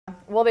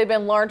Well, they've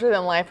been larger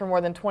than life for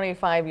more than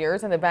 25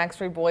 years, and the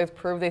Backstreet Boys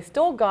proved they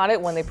still got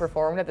it when they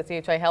performed at the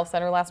CHI Health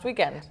Center last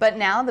weekend. But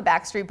now the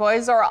Backstreet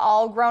Boys are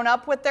all grown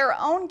up with their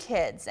own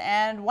kids,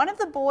 and one of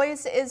the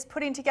boys is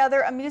putting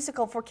together a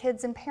musical for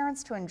kids and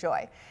parents to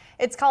enjoy.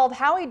 It's called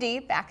Howie D,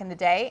 Back in the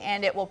Day,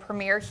 and it will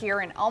premiere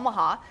here in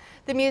Omaha.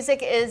 The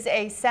music is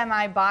a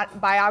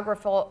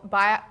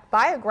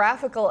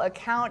semi-biographical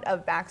account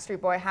of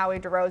Backstreet Boy Howie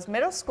Dorough's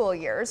middle school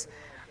years.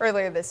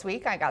 Earlier this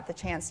week, I got the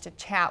chance to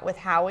chat with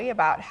Howie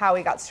about how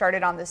he got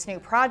started on this new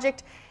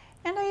project,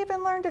 and I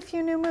even learned a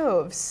few new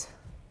moves.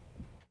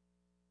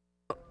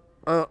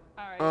 All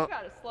right, you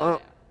gotta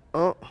slow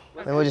down.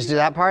 And we'll just do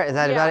that part? Is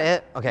that about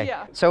it? Okay.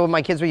 Yeah. So when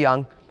my kids were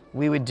young,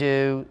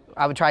 I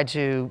would try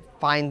to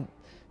find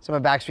some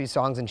of Backstreet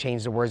songs and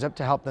change the words up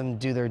to help them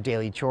do their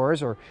daily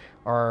chores or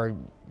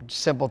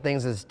simple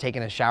things as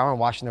taking a shower and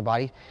washing their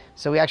body.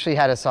 So we actually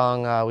had a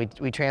song,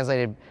 we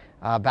translated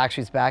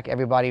Backstreet's Back,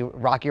 everybody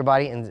rock your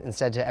body, and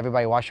said to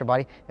everybody wash your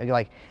body. It'd be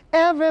like,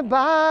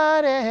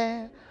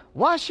 everybody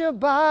wash your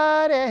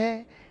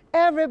body,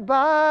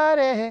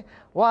 everybody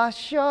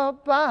wash your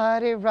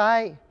body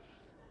right,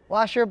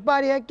 wash your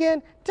body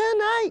again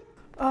tonight.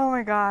 Oh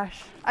my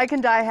gosh, I can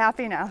die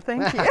happy now,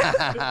 thank you.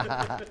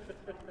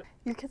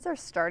 Your kids are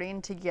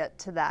starting to get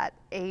to that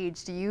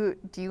age. Do you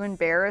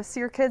embarrass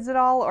your kids at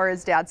all, or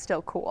is Dad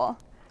still cool?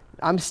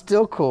 I'm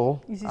still cool.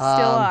 You still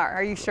are.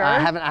 Are you sure? I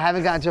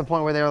haven't gotten to a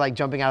point where they were like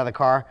jumping out of the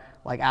car,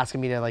 like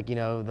asking me to, like, you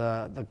know,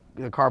 the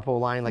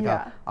carpool line like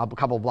a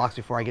couple blocks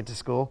before I get to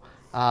school.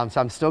 So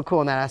I'm still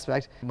cool in that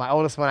aspect. My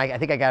oldest one, I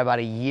think I got about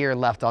a year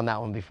left on that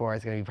one before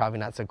it's going to be probably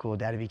not so cool.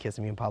 Dad to be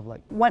kissing me in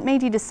public. What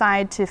made you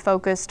decide to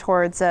focus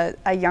towards a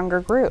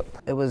younger group?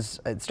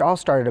 It all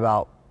started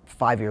about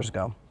 5 years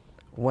ago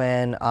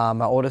when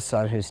my oldest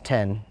son, who's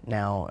 10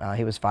 now,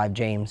 he was 5,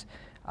 James.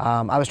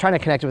 I was trying to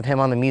connect with him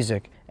on the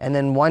music, and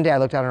then one day I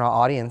looked out in our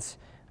audience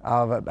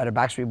at a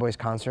Backstreet Boys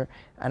concert,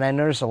 and I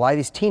noticed a lot of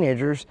these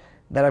teenagers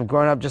that have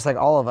grown up just like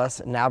all of us,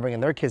 and now bringing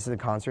their kids to the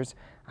concerts.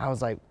 I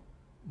was like,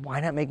 why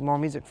not make more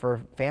music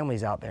for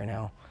families out there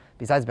now,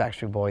 besides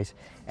Backstreet Boys?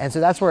 And so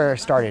that's where it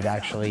started,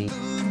 actually.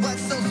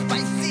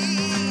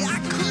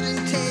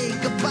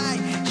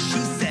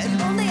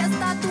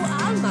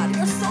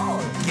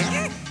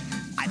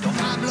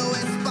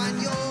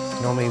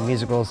 Normally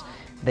musicals,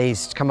 they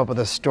come up with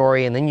a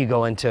story and then you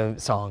go into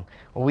song.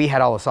 Well, we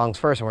had all the songs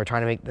first and we're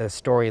trying to make the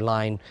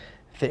storyline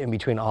fit in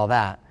between all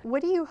that.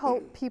 What do you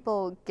hope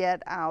people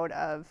get out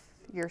of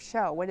your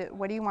show? What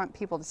do you want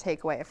people to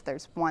take away, if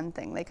there's one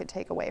thing they could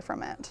take away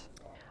from it?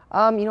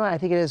 You know what, I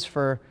think it is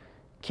for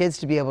kids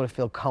to be able to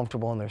feel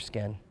comfortable in their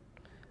skin.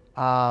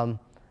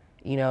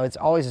 You know, it's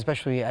always,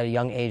 especially at a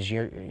young age,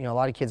 you know, a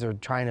lot of kids are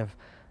trying to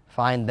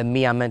find the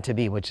me I'm meant to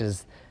be, which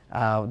is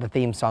the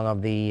theme song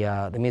of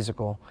the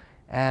musical.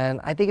 And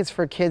I think it's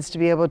for kids to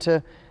be able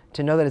to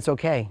know that it's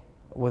okay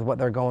with what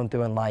they're going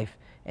through in life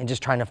and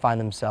just trying to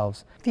find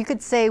themselves. If you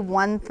could say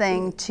one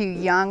thing to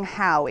young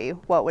Howie,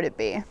 what would it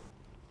be?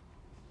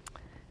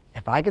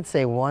 If I could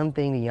say one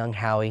thing to young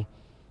Howie,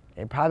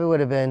 it probably would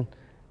have been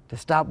to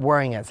stop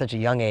worrying at such a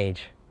young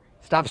age.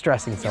 Stop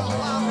stressing so much.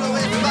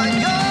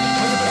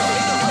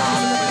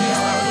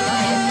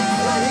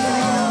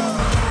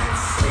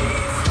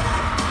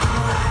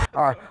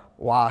 Or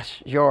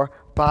wash your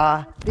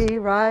body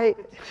right.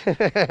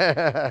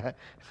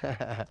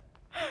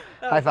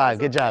 High five,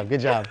 good job, good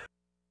job.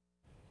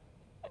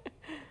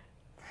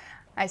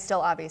 I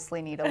still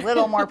obviously need a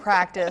little more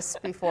practice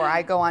before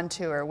I go on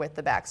tour with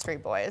the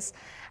Backstreet Boys.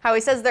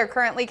 Howie says they're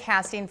currently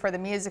casting for the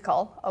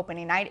musical.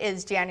 Opening night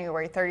is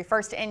January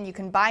 31st, and you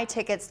can buy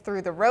tickets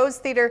through the Rose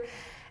Theater,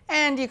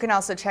 and you can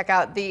also check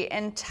out the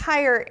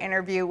entire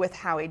interview with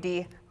Howie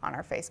D on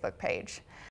our Facebook page.